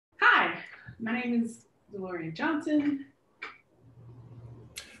My name is Dalorion Johnson.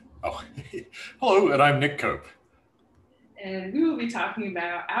 Oh, hello, and I'm Nick Cope. And we will be talking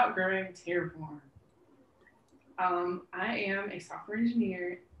about Outgrowing Terraform. I am a software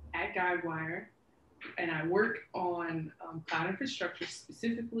engineer at Guidewire, and I work on cloud infrastructure,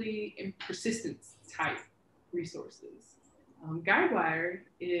 specifically in persistence type resources. Guidewire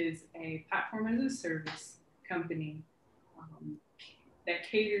is a platform as a service company that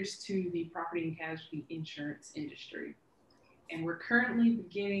caters to the property and casualty insurance industry. And we're currently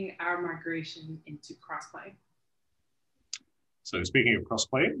beginning our migration into Crossplane. So speaking of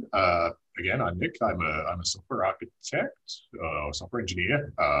Crossplane, again, I'm Nick. I'm a software architect, software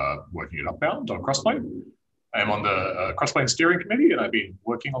engineer, working at Upbound on Crossplane. I'm on the Crossplane steering committee, and I've been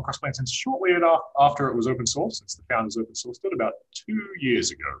working on Crossplane since shortly after it was open source, since the founders open sourced it about 2 years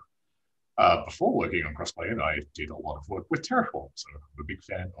ago. Before working on Crossplane, I did a lot of work with Terraform, so I'm a big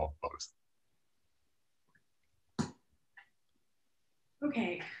fan of both.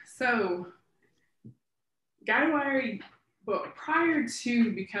 Okay, so Guidewire, but prior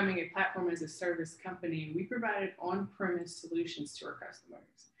to becoming a platform as a service company, we provided on-premise solutions to our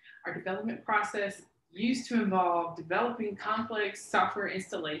customers. Our development process used to involve developing complex software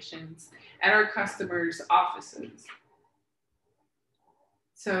installations at our customers' offices.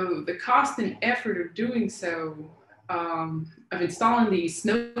 So the cost and effort of doing so, of installing these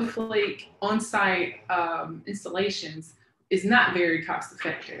Snowflake on-site installations, is not very cost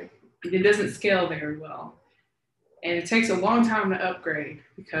effective. It doesn't scale very well. And it takes a long time to upgrade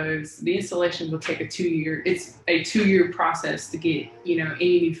because the installation will take it's a 2-year process to get,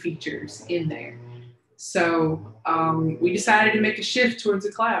 any new features in there. So we decided to make a shift towards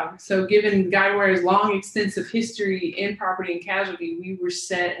the cloud. So given Guidewire's long, extensive history in property and casualty, we were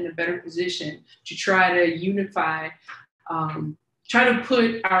set in a better position to try to unify, try to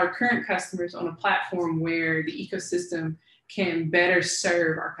put our current customers on a platform where the ecosystem can better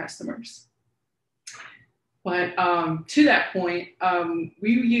serve our customers. But to that point,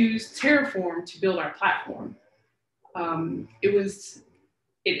 we used Terraform to build our platform.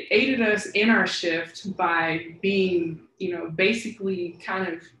 It aided us in our shift by being, basically kind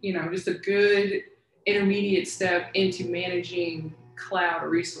of, just a good intermediate step into managing cloud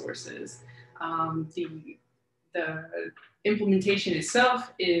resources. The implementation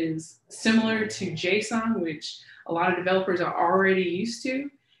itself is similar to JSON, which a lot of developers are already used to.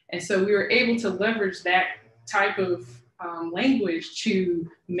 And so we were able to leverage that type of language to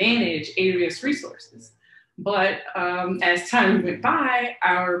manage AWS resources. But as time went by,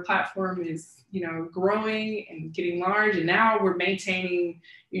 our platform is, growing and getting large. And now we're maintaining,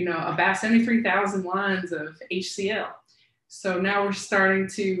 about 73,000 lines of HCL. So now we're starting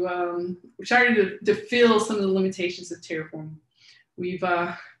to feel some of the limitations of Terraform. We've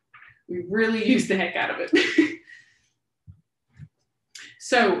really used the heck out of it.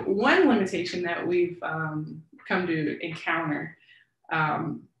 So one limitation that we've come to encounter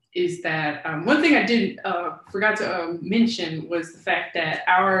is that one thing I forgot to mention was the fact that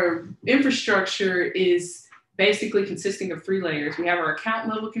our infrastructure is basically consisting of 3 layers. We have our account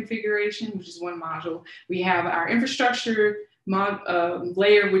level configuration, which is one module. We have our infrastructure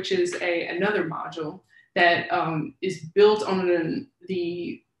layer, which is another module that is built on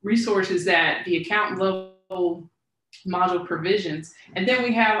the resources that the account level module provisions. And then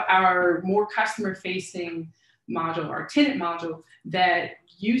we have our more customer-facing module, our tenant module, that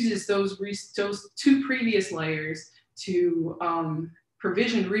uses those 2 previous layers to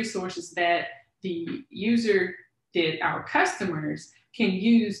provision resources that the user, our customers, can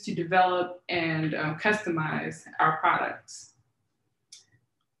use to develop and customize our products.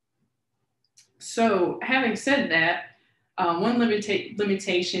 So having said that, one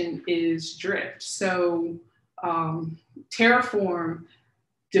limitation is drift. So Terraform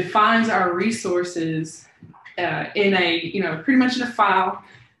defines our resources in a, pretty much in a file.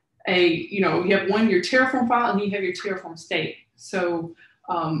 You have your Terraform file and you have your Terraform state. So,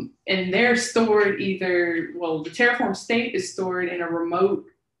 and they're stored the Terraform state is stored in a remote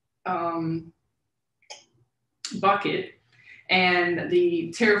bucket, and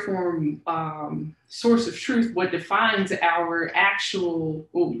the Terraform source of truth, what defines defines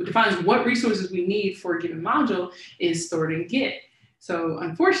what resources we need for a given module, is stored in Git. So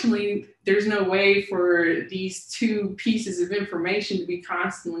unfortunately, there's no way for these 2 pieces of information to be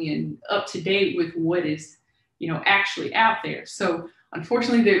constantly and up to date with what is, actually out there. So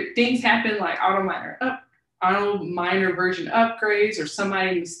unfortunately, things happen like auto miner version upgrades, or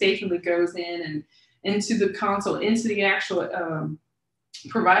somebody mistakenly goes in and into the console, into the actual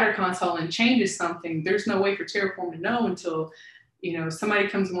provider console and changes something. There's no way for Terraform to know until somebody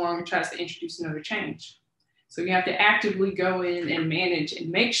comes along and tries to introduce another change. So you have to actively go in and manage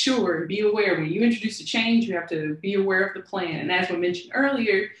and make sure and be aware when you introduce a change, you have to be aware of the plan. And as we mentioned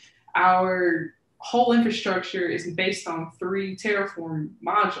earlier, our whole infrastructure is based on 3 Terraform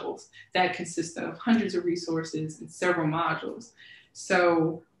modules that consist of hundreds of resources and several modules.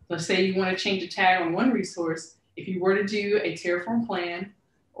 So let's say you want to change a tag on one resource. If you were to do a Terraform plan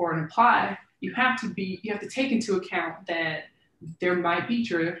or an apply, you have to take into account that there might be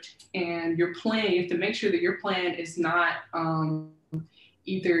drift, and your plan, you have to make sure that your plan is not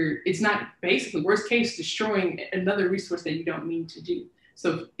it's not basically worst case destroying another resource that you don't mean to do.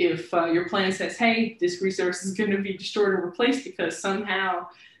 So if your plan says, hey, this resource is going to be destroyed or replaced because somehow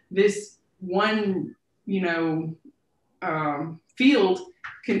this one, field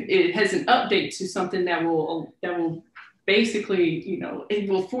it has an update to something that will basically, it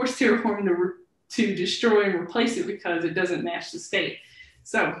will force Terraform to destroy and replace it because it doesn't match the state.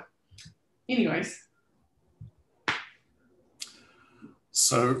 So anyways.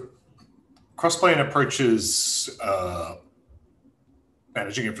 So Crossplane approaches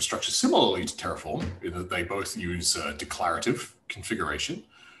managing infrastructure similarly to Terraform in that they both use declarative configuration.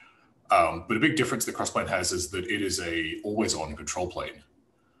 But a big difference that Crossplane has is that it is a always-on control plane.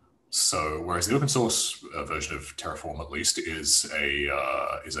 So whereas the open source version of Terraform, at least, is a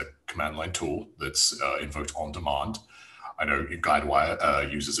command line tool that's invoked on demand. I know Guidewire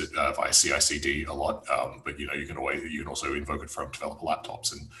uses it via CI/CD a lot, but you can also invoke it from developer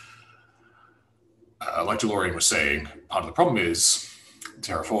laptops. And like Dalorion was saying, part of the problem is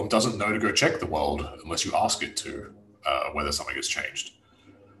Terraform doesn't know to go check the world unless you ask it to whether something has changed.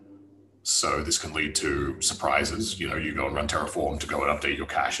 So this can lead to surprises. You go and run Terraform to go and update your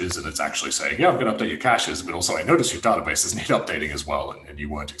caches, and it's actually saying, yeah, I'm going to update your caches, but also I notice your databases need updating as well, and you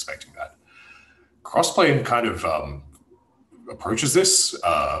weren't expecting that. Crossplane kind of approaches this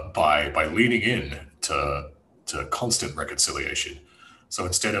by leaning in to constant reconciliation. So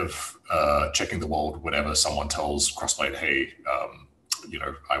instead of checking the world whenever someone tells Crossplane, hey,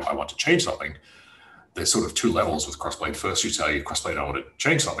 I want to change something, there's sort of 2 levels with Crossplane. First, you tell Crossplane, I want to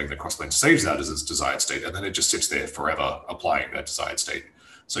change something, then Crossplane saves that as its desired state, and then it just sits there forever applying that desired state.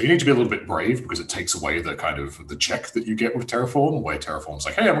 So you need to be a little bit brave because it takes away the kind of the check that you get with Terraform, where Terraform's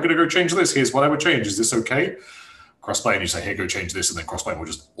like, hey, I'm going to go change this. Here's what I would change. Is this okay? Crossplane, you say, hey, go change this, and then Crossplane will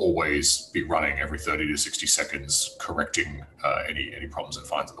just always be running every 30 to 60 seconds, correcting any problems it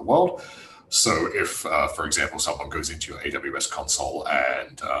finds in the world. So if, for example, someone goes into your AWS console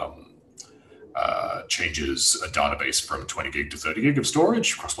and changes a database from 20 gig to 30 gig of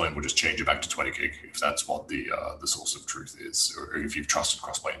storage, Crossplane will just change it back to 20 gig if that's what the source of truth is, or if you've trusted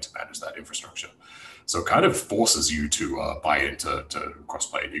Crossplane to manage that infrastructure. So it kind of forces you to buy into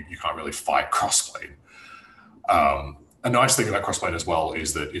Crossplane. You can't really fight Crossplane. A nice thing about Crossplane as well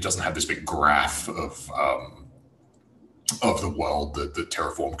is that it doesn't have this big graph of the world that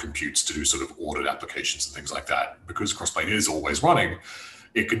Terraform computes to do sort of ordered applications and things like that. Because Crossplane is always running,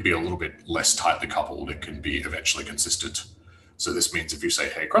 it can be a little bit less tightly coupled. It can be eventually consistent. So this means if you say,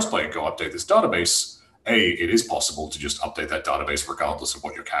 hey, Crossplane, go update this database, A, it is possible to just update that database regardless of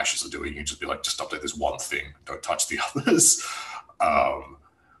what your caches are doing. You can just be like, just update this one thing, don't touch the others.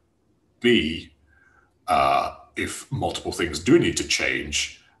 B, if multiple things do need to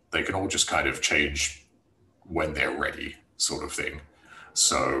change, they can all just kind of change when they're ready, sort of thing.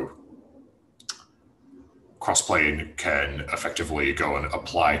 So Crossplane can effectively go and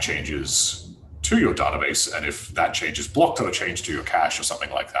apply changes to your database, and if that change is blocked on a change to your cache or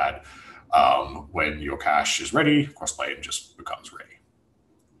something like that, when your cache is ready, Crossplane just becomes ready.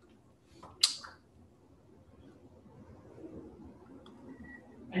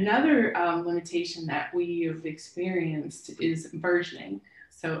 Another limitation that we have experienced is versioning.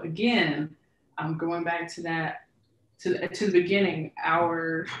 So again, going back to that, to the beginning,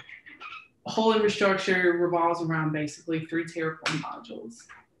 our whole infrastructure revolves around basically 3 Terraform modules.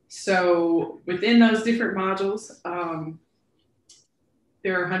 So within those different modules,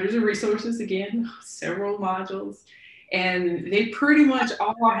 there are hundreds of resources, again, several modules, and they pretty much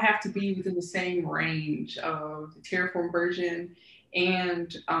all have to be within the same range of the Terraform version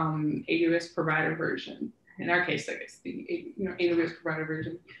and AWS provider version. In our case, I guess the AWS provider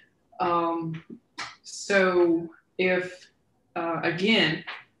version. So if again,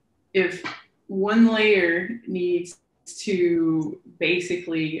 if one layer needs to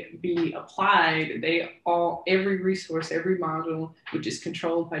basically be applied, every resource, every module, which is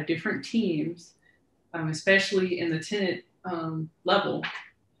controlled by different teams, especially in the tenant level,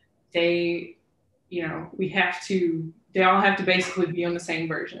 they all have to basically be on the same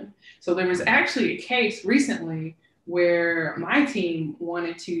version. So there was actually a case recently where my team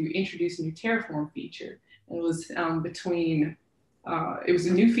wanted to introduce a new Terraform feature. It was it was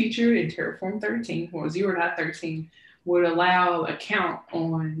a new feature in Terraform 13, or 0.13, would allow a count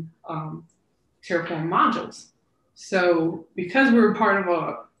on Terraform modules. So because we were part of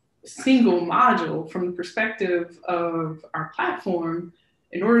a single module, from the perspective of our platform,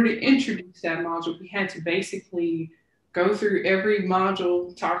 in order to introduce that module, we had to basically go through every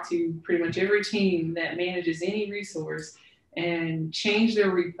module, talk to pretty much every team that manages any resource, and change their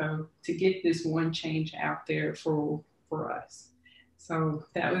repo to get this one change out there for us. So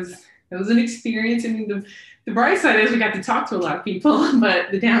that was an experience. I mean, the bright side is we got to talk to a lot of people,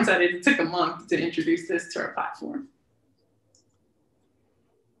 but the downside is it took a month to introduce this to our platform.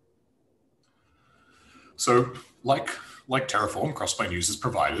 So like Terraform, Crossplane uses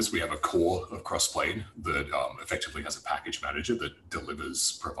providers. We have a core of Crossplane that effectively has a package manager that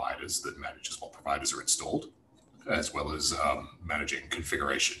delivers providers, that manages what providers are installed, as well as managing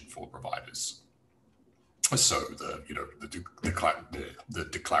configuration for providers. So the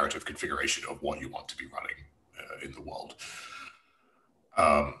declarative configuration of what you want to be running in the world.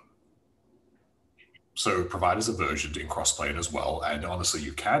 So providers are versioned in Crossplane as well, and honestly,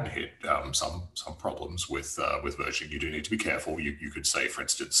 you can hit some problems with versioning. You do need to be careful. You could say, for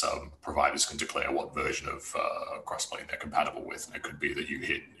instance, providers can declare what version of Crossplane they're compatible with, and it could be that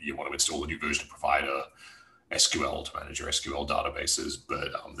you want to install a new version of provider SQL to manage your SQL databases,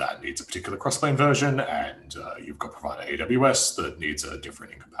 but that needs a particular Crossplane version, and you've got provider AWS that needs a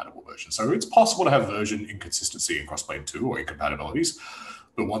different incompatible version. So it's possible to have version inconsistency in Crossplane too, or incompatibilities.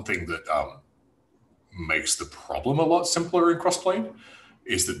 But one thing that makes the problem a lot simpler in Crossplane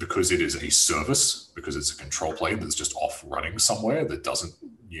is that because it is a service, because it's a control plane that's just off running somewhere that doesn't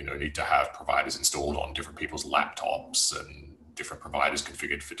need to have providers installed on different people's laptops and different providers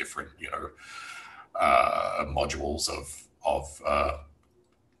configured for different modules of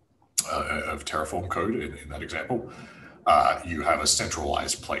Terraform code in that example, you have a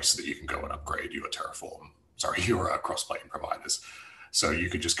centralized place that you can go and upgrade your Crossplane providers. So you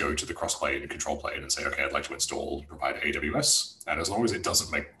could just go to the Crossplane control plane and say, okay, I'd like to install provider AWS. And as long as it doesn't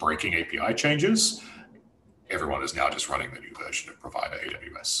make breaking API changes, everyone is now just running the new version of provider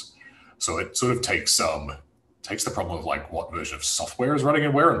AWS. So it sort of takes the problem of like what version of software is running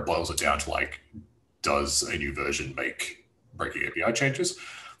and where, and boils it down to like, does a new version make breaking API changes?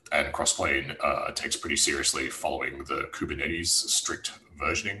 And Crossplane takes pretty seriously following the Kubernetes strict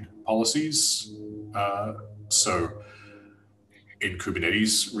versioning policies. So in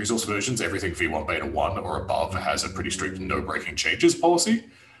Kubernetes resource versions, everything v1 beta 1 or above has a pretty strict no breaking changes policy.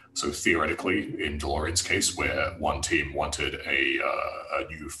 So theoretically, in Dalorion's case, where one team wanted a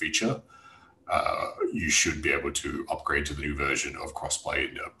new feature, you should be able to upgrade to the new version of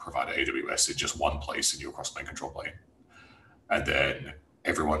Crossplane provider AWS in just one place in your Crossplane control plane. And then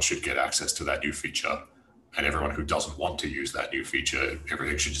everyone should get access to that new feature. And everyone who doesn't want to use that new feature,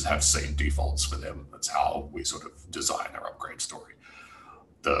 everything should just have same defaults for them. That's how we sort of design our upgrade story.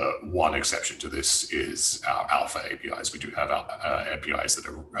 The one exception to this is our alpha APIs. We do have APIs that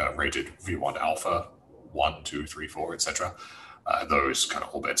are rated v1 alpha, 1, 2, 3, 4, etc. Those kind of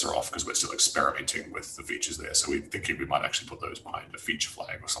all bets are off because we're still experimenting with the features there. So we're thinking we might actually put those behind a feature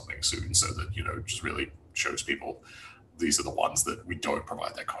flag or something soon, so that just really shows people these are the ones that we don't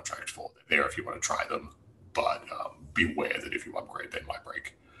provide that contract for. They're there if you want to try them, but beware that if you upgrade, they might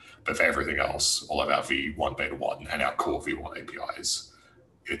break. But for everything else, all of our v1 beta 1 and our core v1 APIs,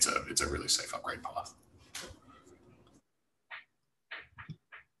 it's a really safe upgrade path.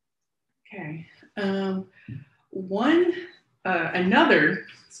 Okay.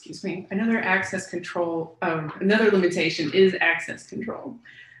 Another access control, another limitation is access control.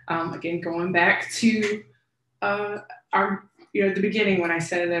 Again, going back to at the beginning when I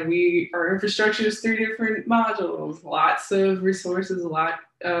said that our infrastructure is 3 different modules, lots of resources, lots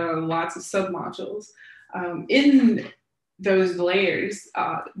of submodules. In those layers,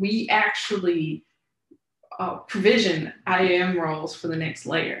 we actually provision IAM roles for the next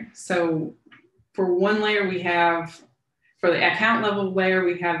layer. So for one layer, we have, for the account level layer,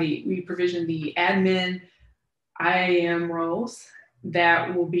 we provision the admin IAM roles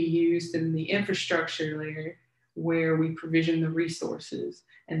that will be used in the infrastructure layer, where we provision the resources.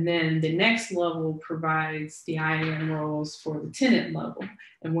 And then the next level provides the IAM roles for the tenant level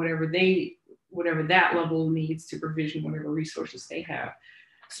and whatever that level needs to provision whatever resources they have.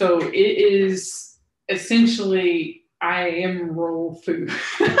 So it is essentially IAM role food.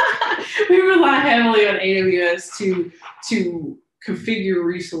 We rely heavily on AWS to configure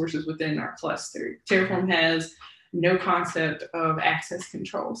resources within our cluster. Terraform has no concept of access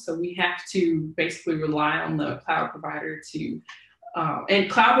control. So we have to basically rely on the cloud provider to, and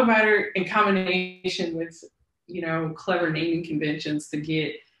cloud provider in combination with, clever naming conventions to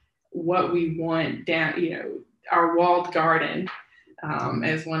get what we want down, our walled garden,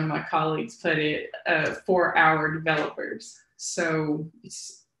 as one of my colleagues put it, for our developers. So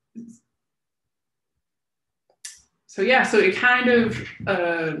it kind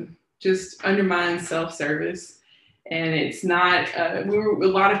of just undermines self-service, and it's not, a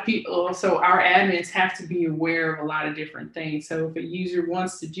lot of people, so our admins have to be aware of a lot of different things. So if a user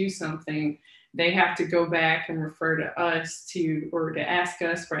wants to do something, they have to go back and refer to us or to ask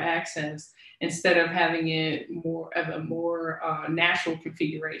us for access, instead of having it more of a more natural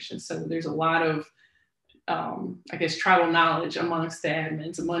configuration. So there's a lot of, tribal knowledge amongst the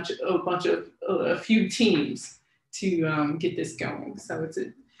admins, a few teams to get this going.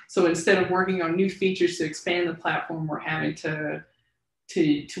 So instead of working on new features to expand the platform, we're having to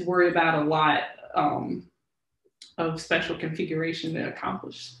worry about a lot of special configuration to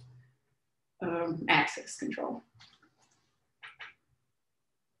accomplish access control.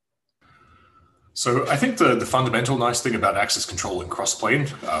 So I think the fundamental nice thing about access control in Crossplane,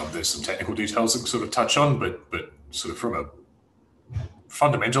 there's some technical details that sort of touch on, but sort of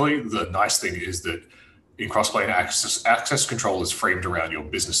fundamentally, the nice thing is that in Crossplane, access control is framed around your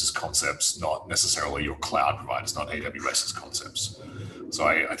business's concepts, not necessarily your cloud providers, not AWS's concepts. So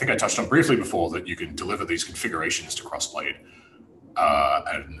I think I touched on briefly before that you can deliver these configurations to Crossplane.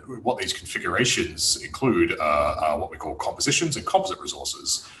 And what these configurations include are what we call compositions and composite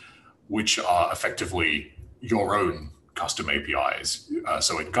resources, which are effectively your own custom APIs.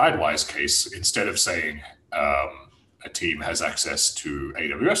 So in Guidewire's case, instead of saying a team has access to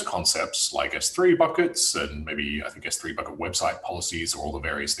AWS concepts like S3 buckets and maybe I think S3 bucket website policies or all the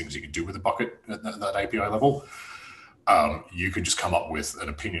various things you can do with a bucket at that API level, you can just come up with an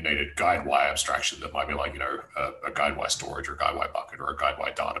opinionated Guidewire abstraction that might be like, a Guidewire storage or a Guidewire bucket or a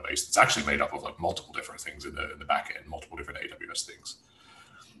Guidewire database. It's actually made up of like multiple different things in the back end, multiple different AWS things.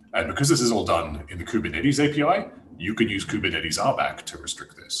 And because this is all done in the Kubernetes API, you can use Kubernetes RBAC to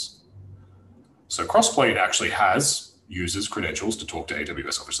restrict this. So Crossplane actually uses credentials to talk to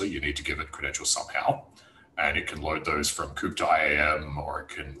AWS. Obviously, you need to give it credentials somehow. And it can load those from kube to IAM, or it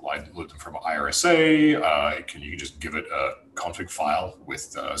can load them from IRSA. You can just give it a config file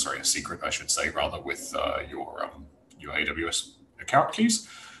with, a secret, I should say, rather, with your AWS account keys.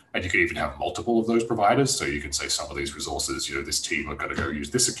 And you can even have multiple of those providers. So you can say some of these resources, this team are going to go use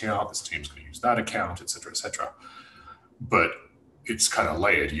this account, this team's going to use that account, et cetera, et cetera. But it's kind of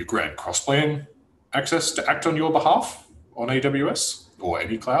layered. You grant Crossplane access to act on your behalf on AWS or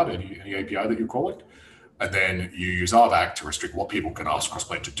any cloud, any API that you're calling. And then you use RBAC to restrict what people can ask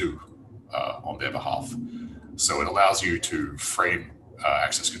Crossplane to do on their behalf. So it allows you to frame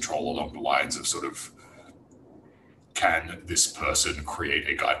access control along the lines of sort of, can this person create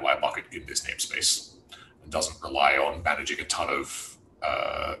a Guidewire bucket in this namespace? And doesn't rely on managing a ton of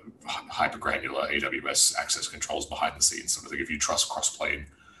hyper-granular AWS access controls behind the scenes. So I think if you trust Crossplane,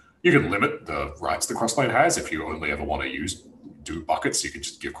 you can limit the rights that Crossplane has. If you only ever want to do buckets, you can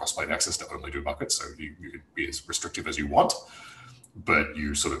just give Crossplane access to only do buckets. So you can be as restrictive as you want, but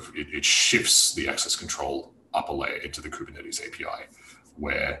you sort of, it shifts the access control up a layer into the Kubernetes API,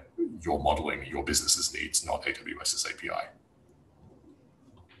 where you're modeling your business's needs, not AWS's API.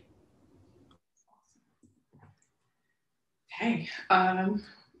 Okay.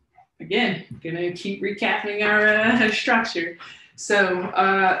 Again, gonna keep recapping our structure.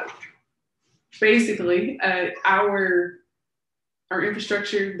 So basically, our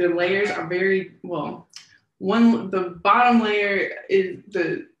infrastructure, the layers are very well. The bottom layer is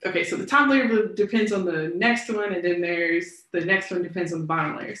so the top layer depends on the next one, and then there's the next one depends on the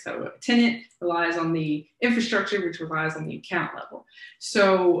bottom layer. So a tenant relies on the infrastructure, which relies on the account level.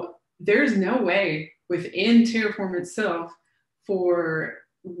 So there's no way within Terraform itself for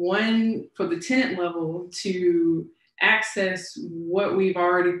the tenant level to access what we've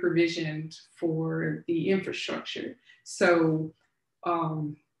already provisioned for the infrastructure. So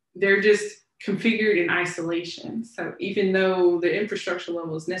they're just configured in isolation. So even though the infrastructure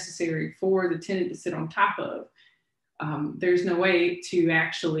level is necessary for the tenant to sit on top of, there's no way to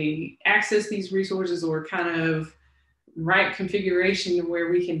actually access these resources or kind of write configuration where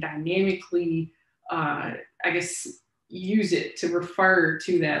we can dynamically, use it to refer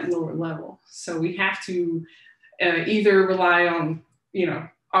to that lower level. So we have to either rely on,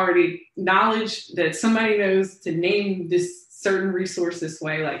 already knowledge that somebody knows to name this certain resource this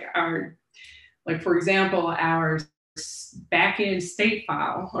way, for example, our backend state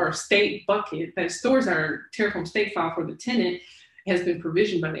file or state bucket that stores our Terraform state file for the tenant has been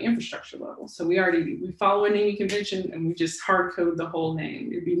provisioned by the infrastructure level. So we follow a naming convention and we just hard code the whole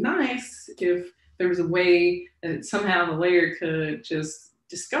name. It'd be nice if there was a way that somehow the layer could just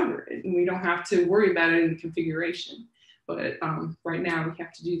discover it and we don't have to worry about it in the configuration. But right now we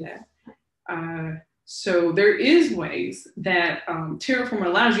have to do that. So there is ways that Terraform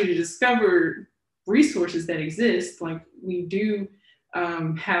allows you to discover resources that exist. Like we do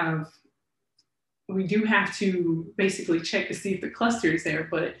have to basically check to see if the cluster is there,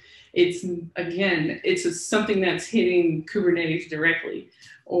 but it's something that's hitting Kubernetes directly.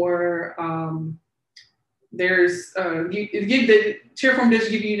 Or Terraform does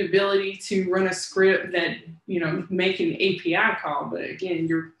give you the ability to run a script that make an API call, but again,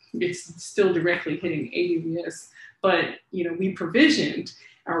 it's still directly hitting AWS. But we provisioned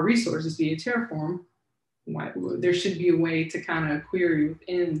our resources via Terraform. There should be a way to kind of query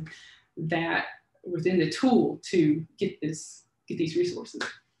within the tool to get these resources.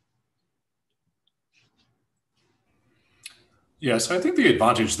 Yeah, so I think the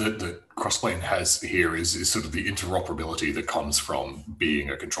advantage that Crossplane has here is sort of the interoperability that comes from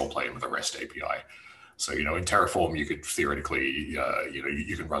being a control plane with a REST API. So, in Terraform, you could theoretically,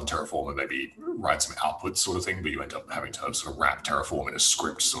 you can run Terraform and maybe write some outputs sort of thing, but you end up having to sort of wrap Terraform in a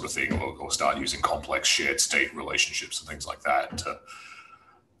script sort of thing, or start using complex shared state relationships and things like that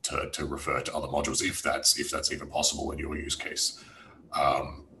to refer to other modules, if that's even possible in your use case.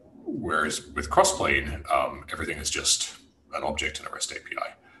 Whereas with Crossplane, everything is just an object in a REST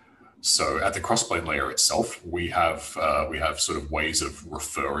API. So at the Crossplane layer itself, we have sort of ways of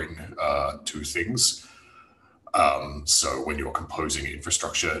referring to things. So when you're composing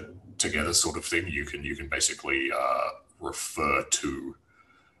infrastructure together, sort of thing, you can basically refer to.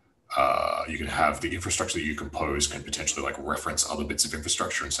 You can have the infrastructure that you compose can potentially like reference other bits of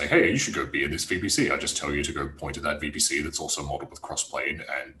infrastructure and say, hey, you should go be in this VPC. I just tell you to go point to that VPC that's also modeled with Crossplane,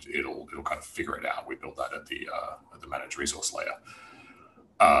 and it'll kind of figure it out. We built that at the managed resource layer.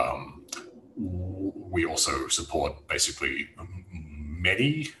 We also support basically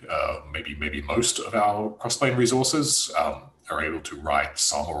many, maybe most of our Crossplane resources are able to write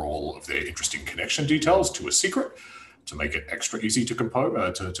some or all of their interesting connection details to a secret to make it extra easy to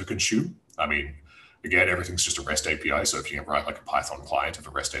to consume. I mean, again, everything's just a REST API. So if you can write like a Python client of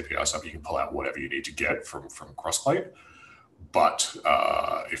a REST API stuff, you can pull out whatever you need to get from Crossplane. But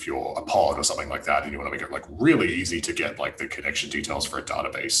if you're a pod or something like that, and you want to make it like really easy to get like the connection details for a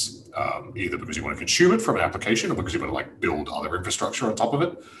database, either because you want to consume it from an application or because you want to like build other infrastructure on top of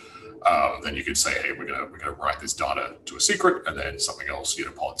it, then you could say, hey, we're gonna write this data to a secret, and then something else.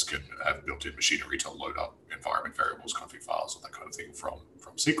 Pods can have built-in machinery to load up environment variables, config files, or that kind of thing from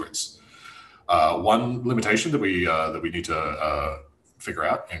secrets. One limitation that we need to figure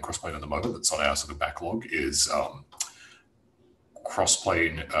out in Crossplane at the moment that's on our sort of backlog is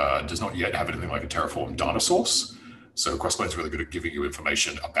Crossplane does not yet have anything like a Terraform data source. So Crossplane is really good at giving you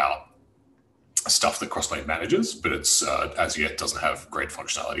information about stuff that Crossplane manages, but it's as yet doesn't have great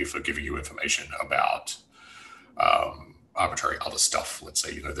functionality for giving you information about arbitrary other stuff. Let's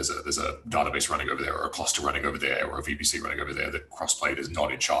say there's a database running over there, or a cluster running over there, or a VPC running over there that Crossplane is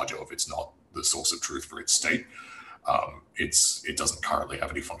not in charge of. It's not the source of truth for its state. It doesn't currently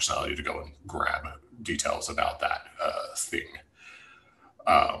have any functionality to go and grab details about that thing.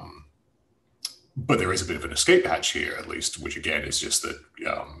 But there is a bit of an escape hatch here, at least, which again is just that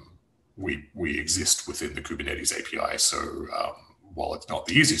we exist within the Kubernetes API. So while it's not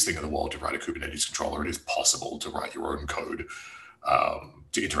the easiest thing in the world to write a Kubernetes controller, it is possible to write your own code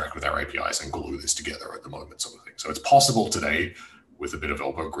to interact with our APIs and glue this together at the moment, sort of thing. So it's possible today with a bit of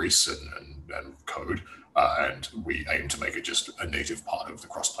elbow grease and code, and we aim to make it just a native part of the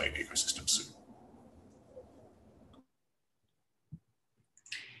Crossplane ecosystem soon.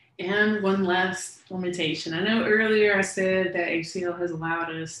 And one last limitation. I know earlier I said that HCL has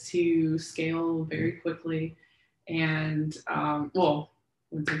allowed us to scale very quickly and,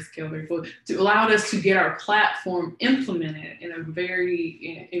 when they scale very quickly, to allow us to get our platform implemented in a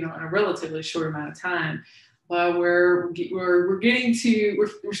very, in a relatively short amount of time. But we're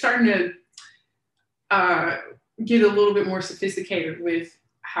starting to get a little bit more sophisticated with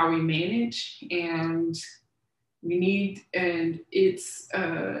how we manage, and we're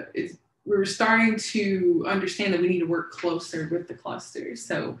starting to understand that we need to work closer with the clusters.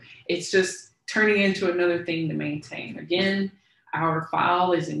 So it's just turning into another thing to maintain. Again, our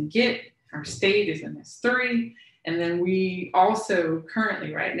file is in Git, our state is in S3, and then we also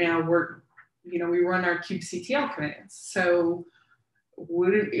currently right now we run our kubectl commands. So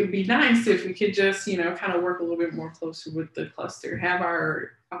wouldn't it be nice if we could just, kind of work a little bit more closer with the cluster, have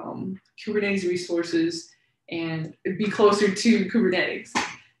our Kubernetes resources and be closer to Kubernetes.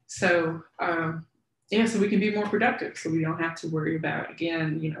 So so we can be more productive. So we don't have to worry about,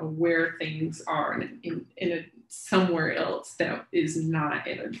 again, where things are in a somewhere else that is not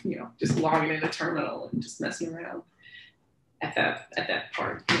in a, just logging in a terminal and just messing around at that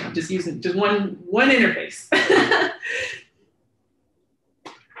part, just using just one interface.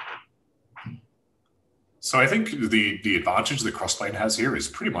 So I think the advantage that Crossplane has here is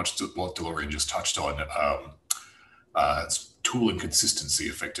pretty much what Dalorion just touched on. It's tool and consistency,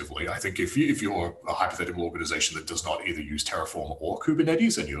 effectively. I think if you're a hypothetical organization that does not either use Terraform or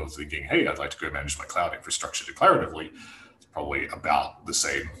Kubernetes, and you're thinking, hey, I'd like to go manage my cloud infrastructure declaratively, it's probably about the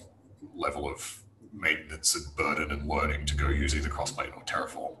same level of maintenance and burden and learning to go use either Crossplane or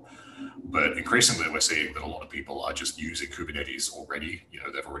Terraform. But increasingly, we're seeing that a lot of people are just using Kubernetes already.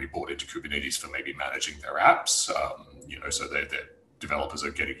 They've already bought into Kubernetes for maybe managing their apps. So their developers are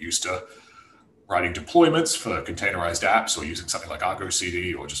getting used to writing deployments for containerized apps, or using something like Argo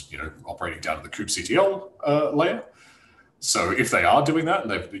CD, or just operating down at the kubectl layer. So if they are doing that,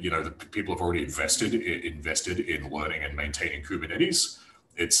 and they've the people have already invested in learning and maintaining Kubernetes,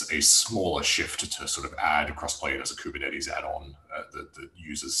 it's a smaller shift to sort of add Crossplane as a Kubernetes add-on that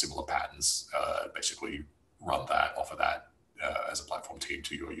uses similar patterns, basically offer that as a platform team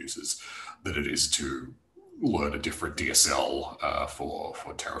to your users, than it is to learn a different DSL for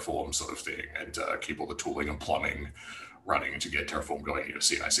Terraform sort of thing, and keep all the tooling and plumbing running to get Terraform going in your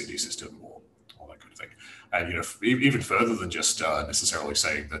CI/CD system, or all that kind of thing. And even further than just necessarily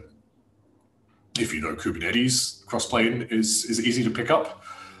saying that if you know Kubernetes, Crossplane is easy to pick up.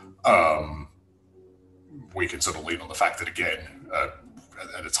 We can sort of lean on the fact that, again,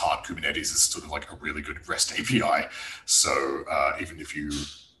 at its heart, Kubernetes is sort of like a really good REST API. So even if you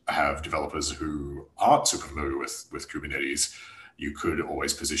have developers who aren't super familiar with Kubernetes, you could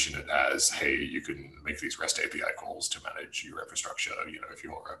always position it as, hey, you can make these REST API calls to manage your infrastructure. If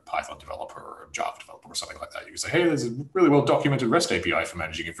you're a Python developer or a Java developer or something like that, you can say, hey, there's a really well documented REST API for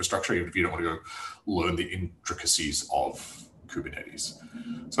managing infrastructure, even if you don't want to go learn the intricacies of Kubernetes.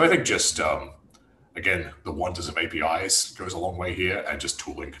 So I think just, again, the wonders of APIs goes a long way here, and just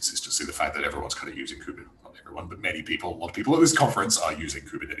tooling consistency, the fact that everyone's kind of using Kubernetes, not everyone, but many people, a lot of people at this conference are using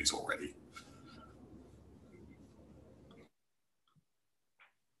Kubernetes already.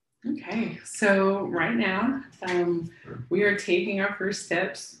 Okay, so right now we are taking our first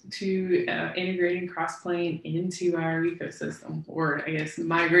steps to integrating Crossplane into our ecosystem, or I guess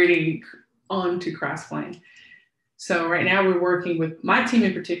migrating onto Crossplane. So right now we're working with, my team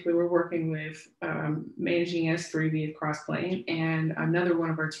in particular, we're working with managing S3 via Crossplane, and another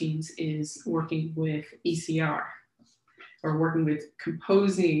one of our teams is working with ECR, or working with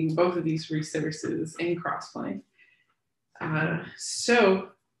composing both of these resources in Crossplane. Yeah.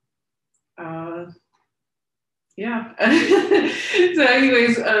 So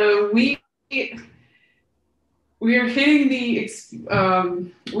anyways, we are hitting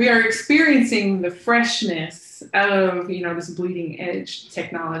we are experiencing the freshness of, this bleeding edge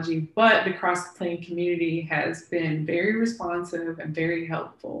technology, but the Crossplane community has been very responsive and very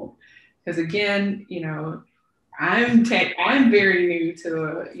helpful. Because again, I'm very new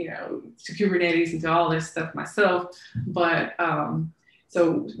to, to Kubernetes and to all this stuff myself, but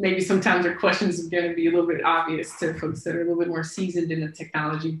so maybe sometimes our questions are going to be a little bit obvious to folks that are a little bit more seasoned in the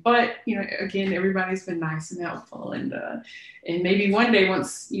technology. But again, everybody's been nice and helpful, and maybe one day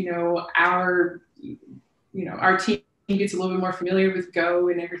once our team gets a little bit more familiar with Go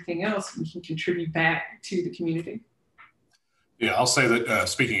and everything else, we can contribute back to the community. Yeah, I'll say that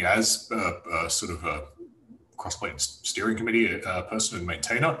speaking as sort of a Crossplane steering committee person and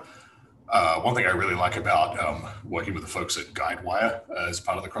maintainer. One thing I really like about working with the folks at Guidewire as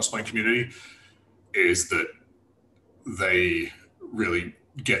part of the Crossplane community is that they really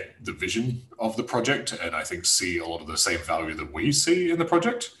get the vision of the project, and I think see a lot of the same value that we see in the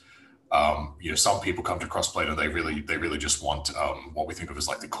project. Some people come to Crossplane and they really just want what we think of as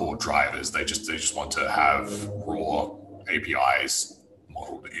like the core drivers. They just want to have raw APIs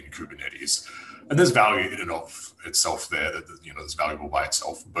modeled in Kubernetes. And there's value in and of itself there that is valuable by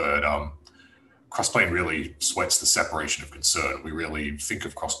itself, but Crossplane really sweats the separation of concern. We really think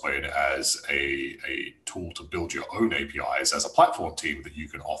of Crossplane as a tool to build your own APIs as a platform team that you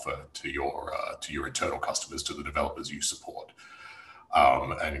can offer to your internal customers, to the developers you support.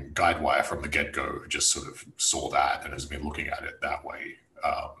 And Guidewire from the get-go just sort of saw that and has been looking at it that way.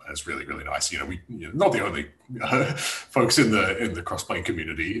 It's really, really nice. Not the only folks in the Crossplane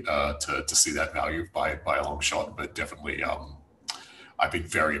community to see that value by a long shot, but definitely I've been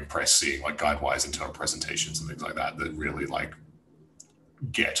very impressed seeing like Guidewire's internal presentations and things like that that really like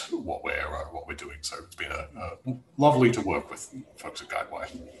get what we're doing. So it's been lovely to work with folks at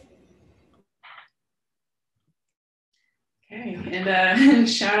Guidewire. Okay, and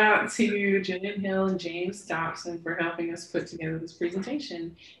shout out to Jillian Hill and James Dobson for helping us put together this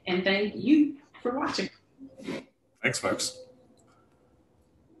presentation. And thank you for watching. Thanks, folks.